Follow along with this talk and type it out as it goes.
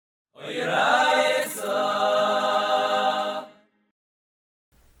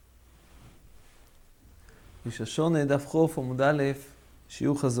ראש השונה, דף חוף עמוד א',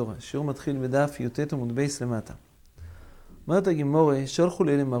 שיעור חזורה. שיעור מתחיל בדף י"ט עמוד בייס למטה. אומרת הגמורה, שולחו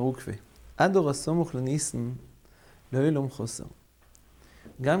לאלה מרוקווה, עד אור הסמוך לניסן, לא ילום חוסר.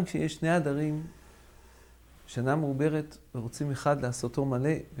 גם כשיש שני עדרים, שנה מעוברת, ורוצים אחד לעשותו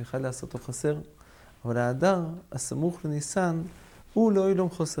מלא, ואחד לעשותו חסר, אבל העדר, הסמוך לניסן, הוא לא ילום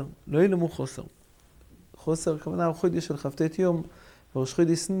חוסר, לא ילומו חוסר. חוסר, הכוונה, הוא חודש של כ"ט יום, וראש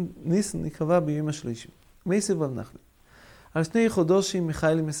חודש ניסן נקבע ביום השלישי. מי סבל נחלי? על שני חודשים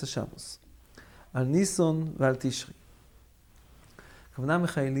מחיילים מסשבוס, על ניסון ועל תשרי. הכוונה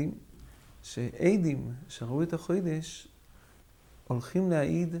מחיילים שעדים שראו את החודש הולכים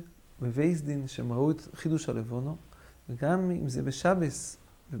להעיד בבייס דין שהם ראו את חידוש הלבונו, וגם אם זה בשבס,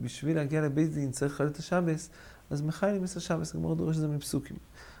 ובשביל להגיע לבייס דין צריך לחלל את השבס, אז מחיילים מסשבוס, גמור דורש זה מפסוקים.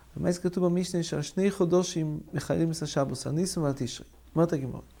 ומה כתוב במשנה שעל שני חודשים מחיילים מסשבוס, על ניסון ועל תשרי. אומרת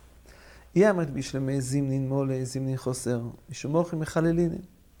הגמור. היא אמרת בשלמי זימנין מולה, זימנין חוסר, משום אוכל מחללינן.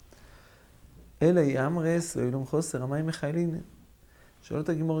 אלא היא אמרס, לא ילום חוסר, המים מחללינן. שואלת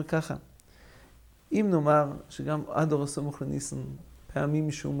הגמור ככה, אם נאמר שגם עד אור הסמוך לניסן,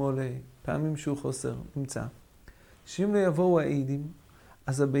 פעמים שהוא מולה, פעמים שהוא חוסר, נמצא, שאם לא יבואו העדים,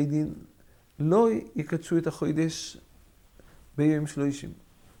 אז הבית דין לא יקדשו את החודש ביום שלושים.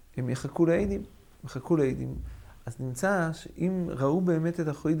 הם יחכו לעדים, אז נמצא שאם ראו באמת את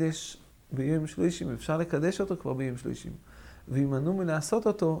החודש ביום שלושים, אפשר לקדש אותו כבר ביום שלושים, וימנעו מלעשות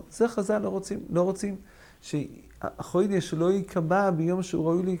אותו, זה חז"ל לא רוצים שהחודש לא ייקבע ביום שהוא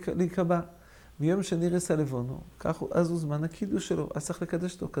ראוי להיקבע, ביום שנרס הלבונו, אז הוא זמן הקידוש שלו, אז צריך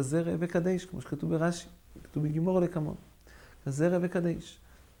לקדש אותו, כזה ראה וקדש, כמו שכתוב ברש"י, כתוב בגימור לכמון, כזה ראה וקדש.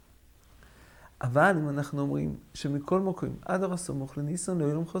 אבל אם אנחנו אומרים שמכל מקום, עד אור הסמוך לניסן לא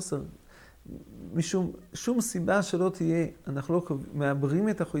ילום חוסר, משום שום סיבה שלא תהיה, אנחנו לא מעברים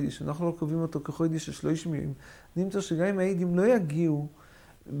את החודש, אנחנו לא קובעים אותו כחודש של 30 ימים, נמצא שגם אם העדים לא יגיעו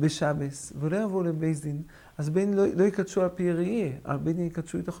בשבס ולא יבואו לבייס דין, אז בין לא יקדשו על פי ראייה, על בין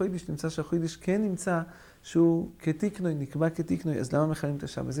יקדשו את החודש, נמצא שהחודש כן נמצא שהוא כתיקנוי, נקבע כתיקנוי, אז למה מחיילים את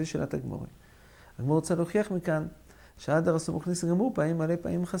השבס? זה שאלת הגמורה. הגמורה רוצה להוכיח מכאן שעד אור הסמוך לניסן גם הוא פעמים מלא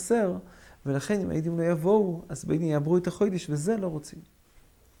פעמים חסר, ולכן אם העדים לא יבואו, אז בין יעברו את החודש, וזה לא רוצים.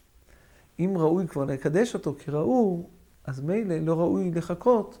 אם ראוי כבר לקדש אותו כראו, אז מילא לא ראוי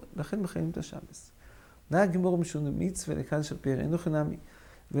לחכות, לכן מחיילים את השבס. נהג גמור משון מצווה לקדש של פיר, אינו חינמי.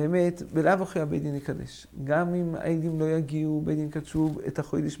 באמת, בלאו אחרי הבית דין יקדש. גם אם העדים לא יגיעו, בית דין יקדשו את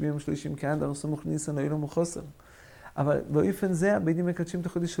החודש ביום שלושים, כי עד אור הסמוך לניסן לא יהיה לו חוסר. אבל באופן זה, הבית דין מקדשים את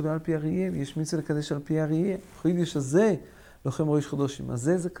החודש שלו על פי אריה, ויש מצווה לקדש על פי אריה. החודש הזה, לוחם ראש חודשים.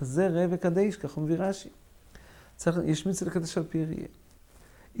 אז זה כזה ראה וקדש, ככה מביא רש"י. יש מצווה לקדש על פי אריה.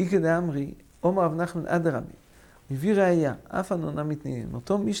 איקא דאמרי, אומר רב נחמן עד רבי, הוא הביא ראיה, אף הנונה מתנהל,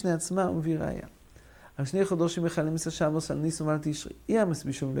 אותו משנה עצמה הוא מביא ראיה. על שני חודשים מחיילים מסשבוס על ניסן ועל תשרי, אי אמס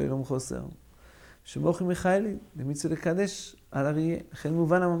בשום לא ילום חוסר. שמוכרים מחיילים, למצווה לקדש על אריה, לכן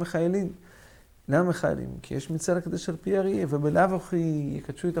מובן למה מחיילים. למה מחיילים? כי יש מצווה לקדש על פי אריה, ובלאו הכי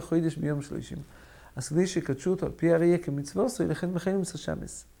יקדשו את החודש ביום שלושים. אז כדי שיקדשו אותו על פי אריה כמצווה עשוי, לכן מחיילים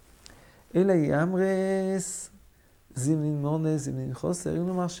מסשבוס. אלא היא אמרס, זימנין מונה, זימנין חוסר, אם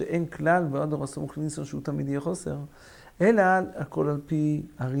נאמר שאין כלל בעד אור הסמוך לניסן שהוא תמיד יהיה חוסר, אלא הכל על פי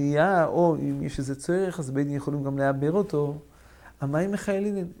הראייה, או אם יש איזה צורך, אז בית דין יכולים גם לעבר אותו. המים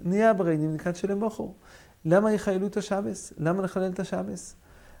מחיילים, נהיה בריינים נקראת של המוחו. למה יחיילו את השבס? למה לחלל את השבס?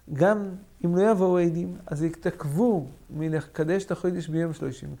 גם אם לא יבואו עדים, אז יתעכבו מלקדש את החודש ביום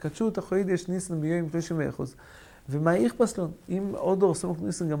שלושים. קדשו את החודש ניסן ביום 31. ומה יכפס לו? אם עוד אור סמוך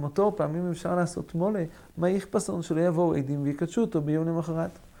ניסן גם אותו, פעמים אפשר לעשות מולה, מה יכפס לו שלא יבואו עדים ויקדשו אותו ביום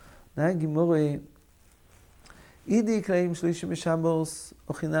למחרת? נהג גימור, אידי יקראים שלושים בשבוס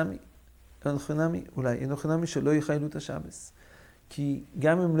או חינמי, אולי אינו חינמי שלא יחיילו את השבס. כי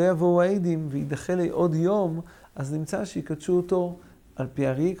גם אם לא יבואו העדים וידחה לי עוד יום, אז נמצא שיקדשו אותו על פי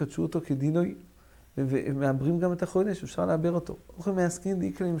אריה, יקדשו אותו כדינוי, ומעברים גם את החודש, אפשר לעבר אותו. אוכל מעסקין די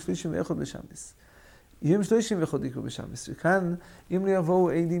יקראים שלושים ואחד בשבס. יום שלושים ואחד יקרו בשבס. וכאן, אם לא יבואו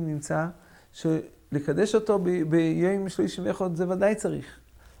עדים, נמצא שלקדש אותו ביום שלושים ואחד זה ודאי צריך.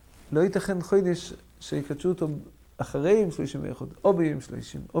 לא ייתכן חודש שיקדשו אותו אחרי יום שלושים ואחד, או ביום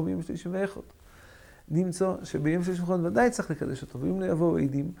שלושים, או ביום שלושים ואחד. נמצא שביום שלושים ואחד ודאי צריך לקדש אותו, ואם לא יבואו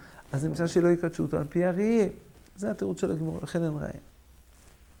עדים, אז נמצא שלא יקדשו אותו על פי אריה. זה התירוץ של הגמור, לכן אין ראיה.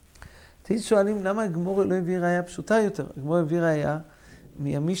 תהיית שואלים למה הגמור לא הביא ראיה פשוטה יותר. הגמור הביא ראיה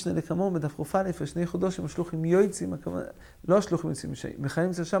מהמשנה לכמור בדף חוף א', שני חודשים השלוחים יועצים, לא השלוחים יועצים,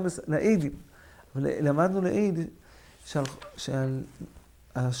 מחיילים את השבס לעדים. אבל למדנו לעד שעל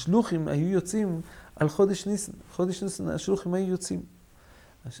השלוחים היו יוצאים על חודש ניסן. חודש ניסן השלוחים היו יוצאים.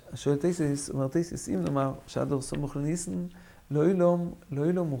 שואל תייסס, אומר תייסס, אם נאמר שהדור סמוך לניסן, לא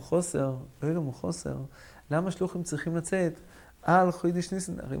אילום הוא חוסר. למה שלוחים צריכים לצאת על חודש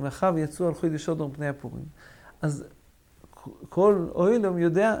ניסן? הרי מאחר ויצאו על חודש אדר פני הפורים. אז כל אילום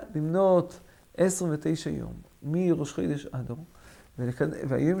יודע למנות 29 יום מראש חודש אדר.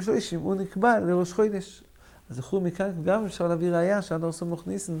 והיום שלושים הוא נקבע לראש חודש. אז זכור מכאן גם אפשר להביא ראיה שהדור סמוך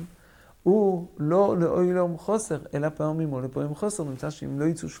ניסן הוא לא לאוילום חוסר, אלא פעמים או לפעמים חוסר. נמצא שאם לא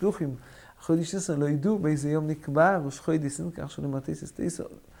יצאו שלוחים, חודש ניסן לא ידעו באיזה יום נקבע ראש חודש ניסן, כך שלמתיסס תיסו.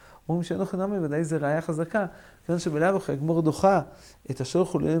 אומרים שאינו חינמי, ודאי זה ראיה חזקה, כיוון שבלאו הכי הגמור דוחה את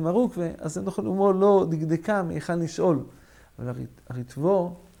השולחו למרוק, אז זה נכון לומר לא דקדקה מהיכן לשאול. אבל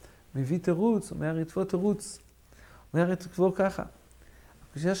הריטבו מביא תירוץ, אומר הריטבו תירוץ. אומר הריטבו ככה.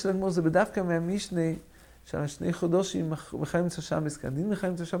 הקושייה של הגמור זה בדווקא מהמשנה, שהשני חודשים מחיים את השבס, כי הדין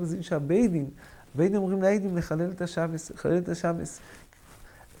מחיים את השבס דין שהביידים אומרים לעדים לחלל את השבס.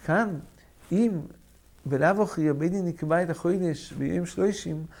 כאן, אם בלאו הכי הביידין נקבע את החודש ביום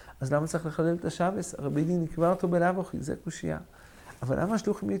שלושים, אז למה צריך לחלל את השבס? הרי ביידין נקבע אותו בלאו הכי, זה קושייה. אבל למה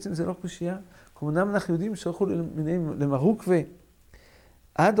השלוחים בעצם זה לא קושייה? כמובן אנחנו יודעים שהלכו למרוק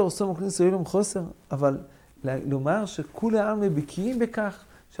עד אורסום מוכניס אילום חוסר, אבל לומר שכולם בקיאים בכך,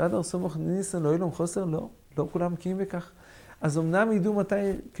 שעד אורסום מוכניס לא אילום חוסר, לא כולם בקיאים בכך. אז אמנם ידעו מתי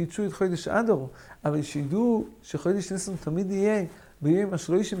קידשו את חודש אדור, אבל שידעו שחודש ניסן תמיד יהיה ביום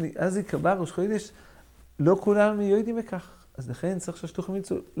השלושים, אז יקבע ראש חודש, לא כולם יודעים בכך. אז לכן צריך שהשלוחים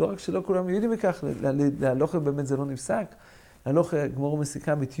יצאו, לא רק שלא כולם יודעים בכך, להלוך באמת זה לא נפסק, להלוך גמור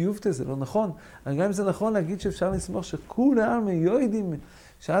מסיקה בתיובטה, זה לא נכון. אבל גם אם זה נכון להגיד שאפשר לסמוך שכולם יודעים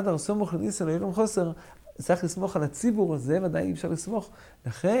שעד אורסום מוכניס לא אילום חוסר, צריך לסמוך על הציבור הזה, ודאי אי אפשר לסמוך.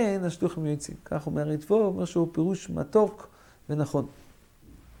 לכן השלוחים יוצאים. כך אומר ריטבו, אומר שהוא פירוש מתוק ונכון.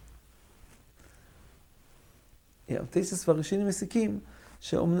 תייסס והראשונים מסיקים,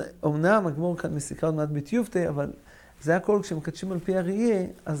 שאומנם הגמור כאן מסיקה עוד מעט בתיובטה, אבל זה הכל כשמקדשים על פי אריה,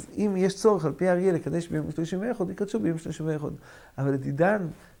 אז אם יש צורך על פי אריה לקדש ביום 31, יקדשו ביום 31. אבל לדידן,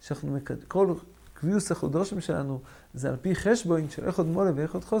 כל קביוס החודשים שלנו, זה על פי חשבון של אחד מולה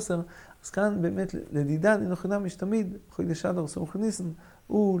ואחד חוסר, אז כאן באמת לדידן, אינו חינם תמיד, חודש אדר סמוך לניסן,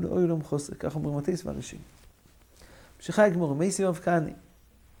 הוא לא אילום חוסר, כך אומרים התייס והראשים. ממשיכה הגמור, מי סיבב כהני.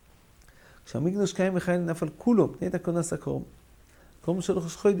 כשהמקדוש קיים וחייל נפל כולו, פני את הכונס הקורם. קורם של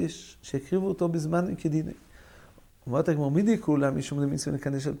ראש חודש, שהקריבו אותו בזמן כדיני. אומרת הגמור, מידי כולה משום למצווה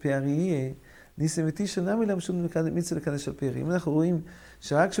לקדש על פי אריה, ניסם ותישה נמי לה משום למצווה לקדש על פי אריה. אם אנחנו רואים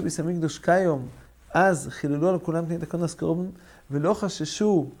שרק שביס המקדוש קיים, אז חיללו על כולם פני את הכונס קורם, ולא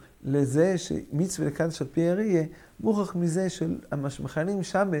חששו לזה שמצווה לקדש על פי אריה, מוכח מזה של המחיילים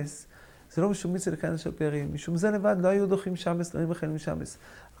שבס, זה לא משום מצווה לקדש על פי אריה. משום זה לבד לא היו דוחים שבס, לא היו מחיילים שבס.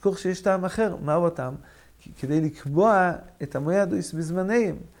 כך שיש טעם אחר, מהו הטעם? כדי לקבוע את המועדוס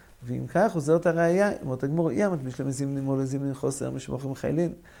בזמניהם. ואם כך, עוזרת הראייה, אמרת הגמור, ימת בשלם זימנים או לזימנים חוסר, משמוחים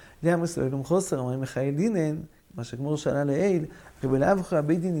חיילים. ימס לא ילום חוסר, אמרים מחיילינן, מה שהגמור שאלה לאל, ובלאו אחרי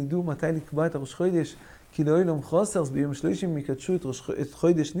הבית דין ידעו מתי לקבוע את הראש חודש, כי לא ילום חוסר, אז ביום שלושים יקדשו את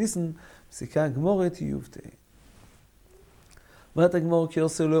חודש ניסן, פסיקה הגמור את יובטה. אמרת הגמור, כי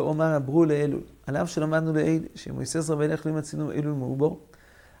עושה לו אומר, עברו לאלול. על אף שלמדנו לאל, שמויסס רבי אלך לא מצינו אלול מעובור,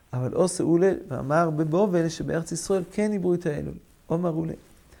 אבל עושה אולל, ואמר בבובל שבארץ ישראל כן עברו את האלול. אומר אולל.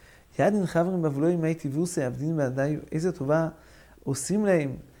 ידין חברים בבלוי מי טיבוסי עבדין ועדיי, איזה טובה עושים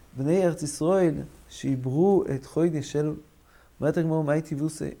להם בני ארץ ישראל שעברו את חודש אלול. אומרת הגמור מי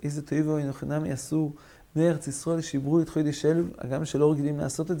טיבוסי, איזה טובה אינוכנם יעשו בני ארץ ישראל שעברו את חודש אלול, גם שלא רגילים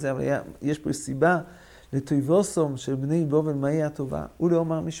לעשות את זה, אבל יש פה סיבה לטויבוסום של בני בובל מה יהיה הטובה. הוא לא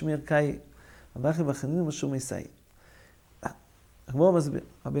אומר משמר קאי, הבחי בחנים משום מסאי. הגמור מסביר,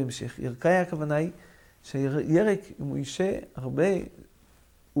 בהמשך, ירקאי הכוונה היא שירק, אם הוא יישה הרבה,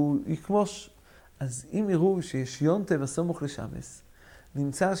 הוא יקמוש. אז אם יראו שיש יונטה וסמוך לשמס,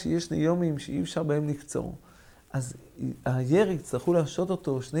 נמצא שיש שני יומים שאי אפשר בהם לקצור, אז הירק צריכו להשעות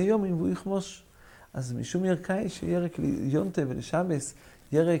אותו 2 יומים והוא יכמוש. אז משום ירקאי שירק ליונטה ולשמס,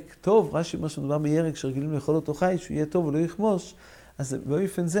 ירק טוב, רש"י מה שמדובר בירק שרגילים לאכול אותו חי, שהוא יהיה טוב ולא יכמוש, אז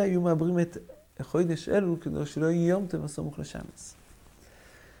באופן זה היו מעברים את חודש אלול כדי שלא יהיה יונטה וסמוך לשמס.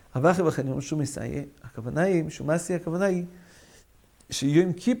 הבחי בחנים משום מסאי, הכוונה היא, משום מסאי הכוונה היא,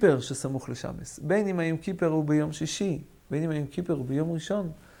 שיום כיפר שסמוך לשמס. בין אם היום כיפר הוא ביום שישי, בין אם היום כיפר הוא ביום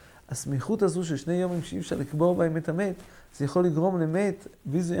ראשון, הסמיכות הזו של 2 יומים שאי אפשר לקבור בהם את המת, זה יכול לגרום למת,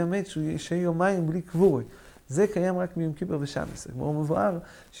 ביזוי המת שהוא ישי יומיים בלי קבורי. זה קיים רק מיום כיפר ושבס. כמו מבואר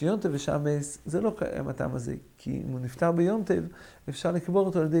שיום טוב ושבס זה לא קיים הטעם הזה, כי אם הוא נפטר ביום טוב אפשר לקבור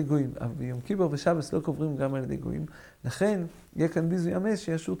אותו על ידי גויים, אבל ביום כיפר ושבס לא קוברים גם על ידי גויים, לכן יהיה כאן ביזוי המס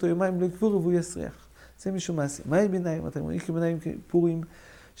שישו אותו יומיים לא יקבורו והוא יסריח. זה משום מעשי. מה ביניים? אתם רואים כביניים פורים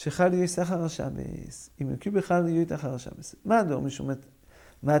שחל יהיה אחר השבס, אם יום כיפר חל יהיה אחר השבס. מה הדבר משום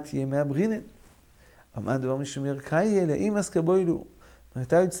מה תהיה מהברינן? מה הדבר משום ירקאי אלא אם אסקבוילו,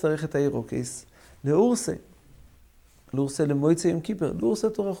 מתי הוא יצטרך את הירוקס? לאורסה. לאורסה למועצה יום כיפר, לאורסה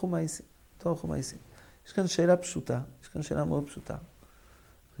תורה חומייסים. תורה חומייסים. יש כאן שאלה פשוטה, יש כאן שאלה מאוד פשוטה.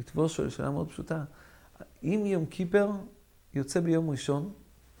 ריטבור שואל שאלה מאוד פשוטה. אם יום כיפר יוצא ביום ראשון,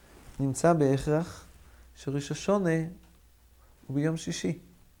 נמצא בהכרח שראש השונה הוא ביום שישי.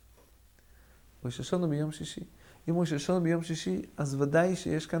 ראש השונה ביום שישי. אם ראש השונה ביום שישי, אז ודאי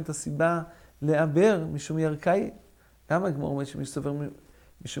שיש כאן את הסיבה לעבר משום ירקאי. למה הגמור אומר שמי שסובר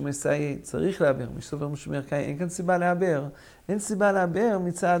משום מסאי צריך לעבר, מי שסובר משום ירקאי, אין כאן סיבה לעבר. אין סיבה לעבר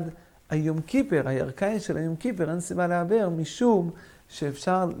מצד היום כיפר, הירקאי של היום כיפר, אין סיבה לעבר משום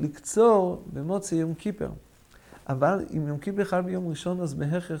שאפשר לקצור במוצא יום כיפר. אבל אם יום כיפר חל ביום ראשון, אז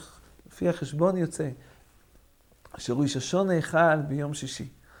בהכרח, לפי החשבון יוצא, שראש השונה חל ביום שישי.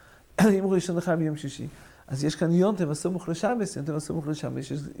 אם ראש השונה חל ביום שישי, אז יש כאן יום טוב הסמוך לשבס, יום טוב הסמוך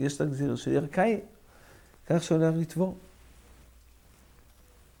לשבס, יש את הגזירה של ירקאי, כך שעולה הריטבור.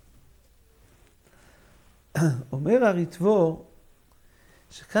 אומר הריטבור,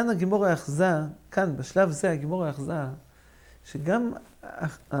 שכאן הגימור האחזה, כאן בשלב זה הגימור האחזה, שגם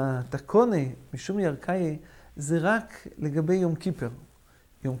התקונה משום ירקאי זה רק לגבי יום כיפר,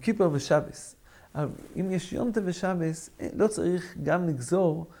 יום כיפר ושבס. אבל אם יש יום טוב ושבס, לא צריך גם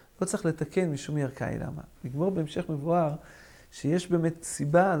לגזור, לא צריך לתקן משום ירקאי. למה? נגמור בהמשך מבואר שיש באמת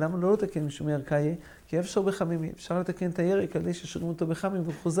סיבה למה לא לתקן משום ירקאי, כי אפשר בחמימי, אפשר לתקן את הירק על ידי ששרים אותו בחמים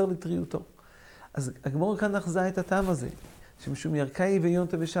והוא חוזר לטריותו. אז הגמור כאן נחזה את הטעם הזה, שמשום ירקאי ויום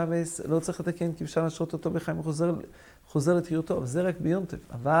טוב ושבס לא צריך לתקן כי אפשר לשרות אותו בחיים וחוזר לטריותו, וזה רק ביום טוב.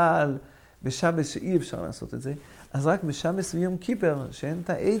 אבל בשבס שאי אפשר לעשות את זה, אז רק בשבס ויום כיפר, שאין את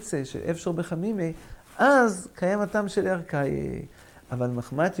העצה שאפשר בחמימי, אז קיים הטעם של ירקאי. אבל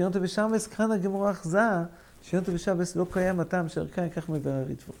מחמת יום טוב ושבס, כאן הגמור האחזה, שיום טוב ושבס לא קיים הטעם של ירקאי, כך מבאר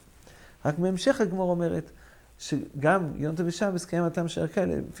הריטבור. רק בהמשך הגמור אומרת, שגם יום טוב ושבס קיים הטעם של ירקאי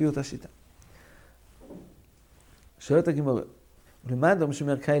לפי אותה שיטה. שואלת הגמור, ולמה אדם משום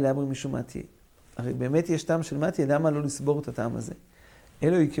ירקאי לאמרי משום מתיה? הרי באמת יש טעם של מתיה, למה לא לסבור את הטעם הזה?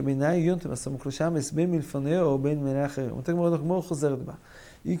 אלו היא כבינאי יום טוב הסמוך לשבס בין מלפונהו או בין מלא אחריו. אותה גמור חוזרת בה.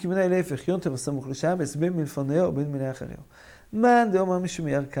 היא כבינאי להפך, יום טוב הסמוך לשבס בין מלפונהו או בין מלא אחריו. מה דאמר משום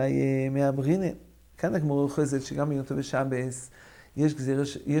ירקאי מהברינן? כאן הגמור אוחזת שגם ביום טוב ושבס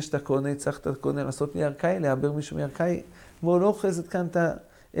יש תקונה, צריך את התקונה לעשות לירקאי, לעבר משום ירקאי. גמור לא אוחזת כאן את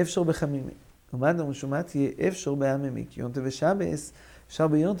האפשר בחמימי. ומה דאמר משום מתיה אפשר בעממי, כי יום טוב ושבס אפשר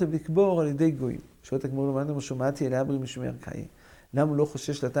ביום טוב לקבור על ידי גויים. שואלת הגמור למה דאמר משום מתיה לעבר משום ירקאי? למה הוא לא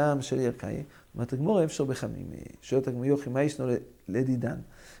חושש לטעם של ירקאי? אומרת הגמור אפשר בחמימי. שואלת הגמור יוכי, מה ישנו לדידן?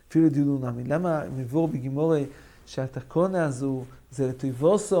 אפילו לדידו נמי. למה מבואר בגימורי שהתקונה הזו זה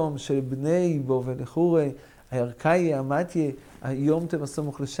לטויבוסום של בני בו ולחורי, הירקאי, המתיה, היום טוב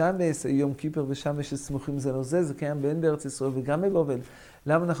הסמוך לשבס, היום כיפר ושבס שסמוכים זה לא זה, זה קיים בין בארץ ישראל וגם בבובל.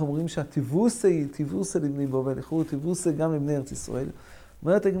 למה אנחנו אומרים שהטיבוסה היא טיבוסה לבני בובל, לחורי טיבוסה גם לבני ארץ ישראל?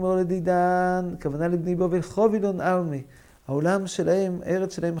 אומרת הגמור לדידן, כוונה לבני בובל, חובילון אלמי. העולם שלהם,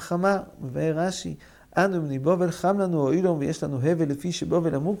 הארץ שלהם חמה, מבאר רש"י, אנו בני בובל חם לנו או אילום ויש לנו הבל לפי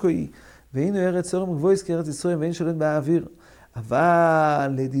שבובל עמוקו היא, והיינו ארץ אורם וגבויס כארץ ישראל ואין שולט באוויר.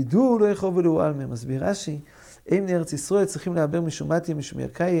 אבל לדידו לא יחובלו אלמי. מסביר רש"י, הם לארץ ישראל צריכים לעבר משום מתיה משום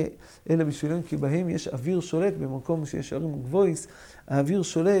ירקאי, אלא בשבילם כי בהם יש אוויר שולט, במקום שיש אורם וגבויס, האוויר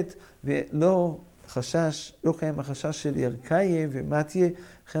שולט ולא חשש, לא קיים החשש של ירקאי ומתיה,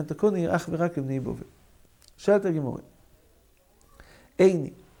 לכן התקונה היא אך ורק לבני בובל. שאלת הגמורה. איני,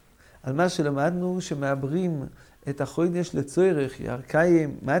 על מה שלמדנו שמעברים את החוידש לצורך, ירקאי,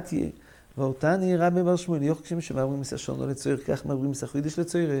 מתיה, ואותני רבי בר שמואל, יוחקים שמעברים מסשונו לצורך, כך מעברים מסחוידש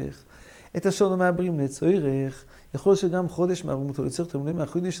לצורך. את השונו מעברים לצורך, יכול שגם חודש מעברים אותו לצורך, אתם אומרים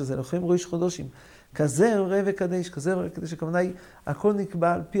מהחוידש הזה, לכם ראש חודשים. כזה ראה וקדש, כזה ראה וקדש, הכוונה היא, הכל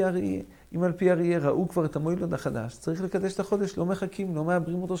נקבע על פי הראייה. אם על פי הראייה ראו כבר את המועילות החדש, צריך לקדש את החודש, לא מחכים, לא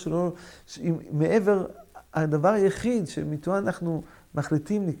מעברים אותו, שלא, מעבר, הדבר היחיד שמתו אנחנו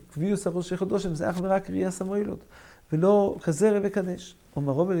מחליטים לקביוס הראשי חודשים, זה אך ורק ראייה סמוילות, ולא כזה ראה וקדש.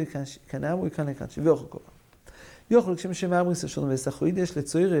 אומרו ולקשי, כנאה אמרו יקן לקשי, ואוכל קורא. יוכל כשמעברים סשונו וסחוידש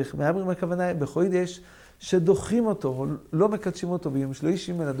לצורך, מעברים הכוונה בחוידש שדוחים אותו, לא מקדשים אותו ביום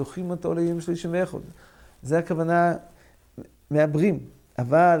שלישים, אלא דוחים אותו ליום שלישים ואחד. זה הכוונה מעברים.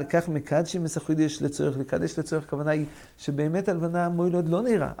 אבל כך מקדשים מסחוידש לצורך, לקדש לצורך, הכוונה היא שבאמת הלבנה מוילוד לא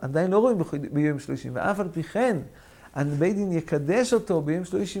נראה, עדיין לא רואים ביום 30, ואף על פי כן, בית דין יקדש אותו ביום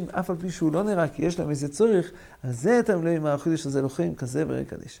 30, אף על פי שהוא לא נראה, כי יש להם איזה צורך, אז זה אתם לא עם החוידש הזה לוחם, כזה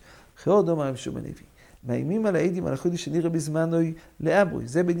ורקדש. חיור דומה רב שוב בלוי. מאיימים על העדים על החוידש שנראה בזמנוי לאברוי.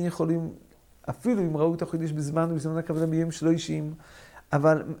 זה בית דין יכולים, אפילו אם ראו את החוידש בזמן הכוונה ביום 30,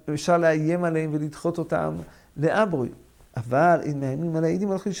 אבל אפשר לאיים עליהם ולדחות אותם לאברוי. אבל אם מאיימים על העדים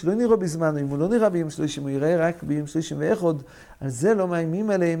על החוידש שלא נראה בזמן, אם הוא לא נראה ביום 30, הוא יראה רק ביום 31, על זה לא מאיימים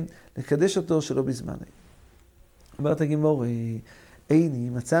עליהם לקדש אותו שלא בזמן. אומרת הגמור, איני,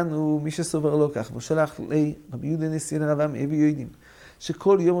 מצאנו מי שסובר לא כך, ושלח לרבי יהודה נשיא לרבם אבי יהודים,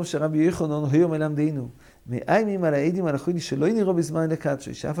 שכל יום שרבי יוחנן היום מלמדנו, מאיימים על העדים על החוידש שלא נראה בזמן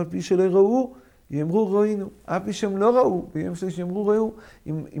לקדשו, שאף על פי שלא יראו, יאמרו ראינו, אף פי שהם לא ראו, ביום שלישי יאמרו ראו,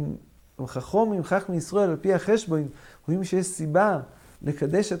 אם חכם מישראל על פי החשבון, רואים שיש סיבה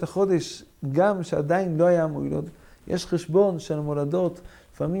לקדש את החודש גם שעדיין לא היה מוילוד. יש חשבון של המולדות,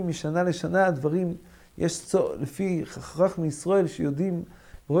 לפעמים משנה לשנה הדברים, יש לפי חכם מישראל שיודעים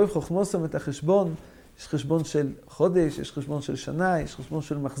ברוב חוכמוסם את החשבון, יש חשבון של חודש, יש חשבון של שנה, יש חשבון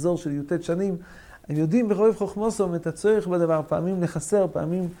של מחזור של י"ט שנים, הם יודעים ברוב חוכמוסם את הצורך בדבר, פעמים לחסר,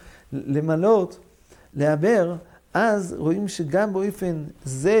 פעמים למלות, לעבר, אז רואים שגם באופן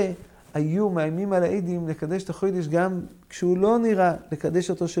זה היו מאיימים על העדים לקדש את החודש גם כשהוא לא נראה לקדש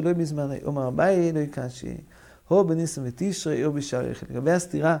אותו שלא בזמן. אומר רבי לא יקשי, או בניסן ותשרי או בשער אחד. לגבי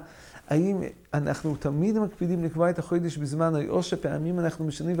הסתירה, האם אנחנו תמיד מקפידים לקבוע את החודש בזמן, או שפעמים אנחנו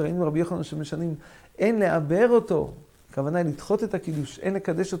משנים, וראינו רבי יוחנן שמשנים, אין לעבר אותו, הכוונה היא לדחות את הקידוש, אין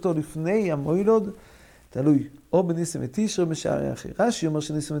לקדש אותו לפני המוילוד, תלוי, או בניסן ותשרי או בשער אחד. רש"י אומר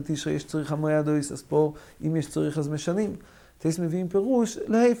שניסן ותשרי יש צריך המועד דויס, אז פה אם יש צריך אז משנים. תייס מביאים פירוש,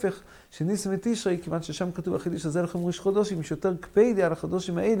 להפך, שניסן ותשרי, כיוון ששם כתוב החידוש הזה לכם ראש חודשים, יש יותר קפדי על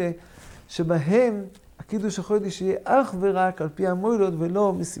החודשים האלה, שבהם הקידוש החודש יהיה אך ורק על פי המוילוד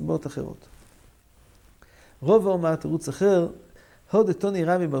ולא מסיבות אחרות. רוב אומר תירוץ אחר, הודתוני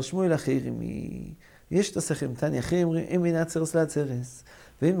רבי בר שמואל אחרים, יש את הסכם, תני אחרים, אין בין עצרס לעצרס,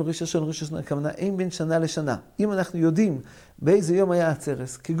 ואין ראש השנה, הכוונה אין בין שנה לשנה. אם אנחנו יודעים באיזה יום היה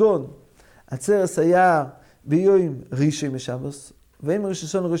עצרס, כגון עצרס היה ביום ראשון משבוס, ואם ראש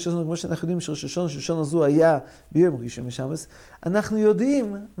השנה, כמו שאנחנו יודעים שראש השנה הזו היה ביום ראשון משבוס, אנחנו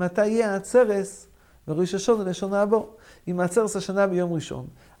יודעים מתי יהיה העצרס וראש השנה לשנה הבא. אם העצרס השנה ביום ראשון,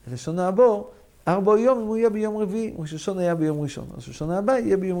 לשנה הבא, 4 יום אם הוא יהיה ביום רביעי, ראש השנה היה ביום ראשון, ראש השנה הבא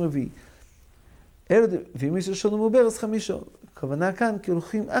יהיה ביום רביעי. ואם ראש השנה מעובר אז 5. הכוונה כאן כי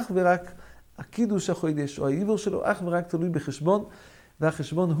הולכים אך ורק הקידוש החודש או העיבור שלו אך ורק תלוי בחשבון,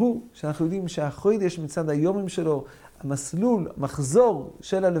 והחשבון הוא שאנחנו יודעים שהחודש מצד היומים שלו, המסלול, מחזור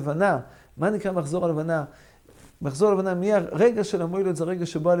של הלבנה, מה נקרא מחזור הלבנה? מחזור הלבנה מהרגע של המוילוד זה הרגע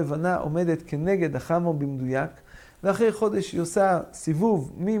שבו הלבנה עומדת כנגד החמו במדויק, ואחרי חודש היא עושה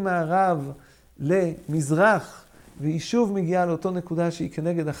סיבוב ממערב למזרח, והיא שוב מגיעה לאותו נקודה שהיא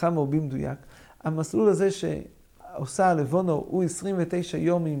כנגד החמו במדויק. המסלול הזה שעושה הלבונו הוא 29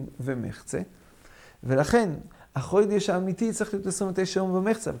 יומים ומחצה, ולכן החודש האמיתי צריך להיות 29 יום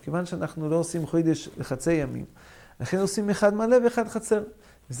ומחצה, כיוון שאנחנו לא עושים חודש לחצי ימים. לכן עושים אחד מלא ואחד חצר.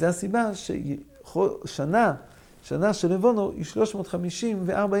 וזו הסיבה ששנה של לבונו היא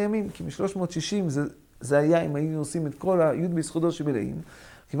 354 ימים, כי מ-360 זה היה אם היינו עושים את כל היוד ביסחודו שבלעים.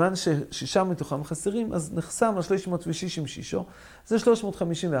 כיוון ששישה מתוכם חסרים, אז נחסם על 366, זה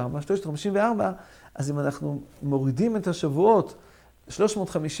 354. 354, אז אם אנחנו מורידים את השבועות,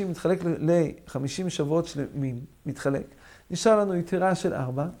 350 מתחלק ל-50 שבועות שלמים, מתחלק. נשאר לנו יתרה של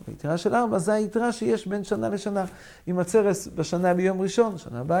 4, ויתרה של 4 זה היתרה שיש בין שנה לשנה. אם עצרס בשנה ביום ראשון,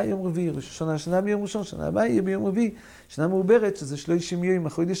 שנה הבאה יום רביעי, ראש השנה ביום ראשון, שנה הבאה יהיה ביום רביעי, שנה מעוברת, שזה 30 יום,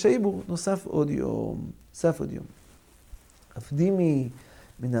 החודש העיבור, נוסף עוד יום. עבדימי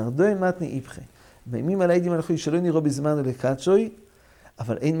מנרדוי מתני איפכה. מאיימים על העדים על החודש שלא נראו בזמן לקדשוי,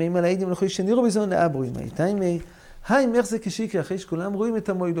 אבל אין מאיימים על העדים על החודש שנראו בזמן לאברוי. איך זה כשיקרה, אחרי שכולם רואים את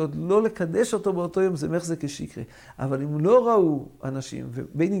המוילוד, לא לקדש אותו באותו יום, זה איך זה כשיקרה. אבל אם לא ראו אנשים,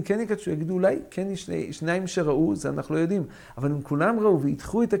 ובין אם כן יקדשו, יגידו אולי, כן יש שניים שראו, זה אנחנו לא יודעים. אבל אם כולם ראו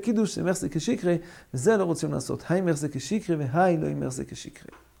וידחו את הקידוש, זה איך זה כשיקרה, וזה לא רוצים לעשות. איך זה כשיקרה, והי לא איך זה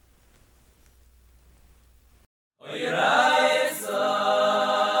כשיקרה.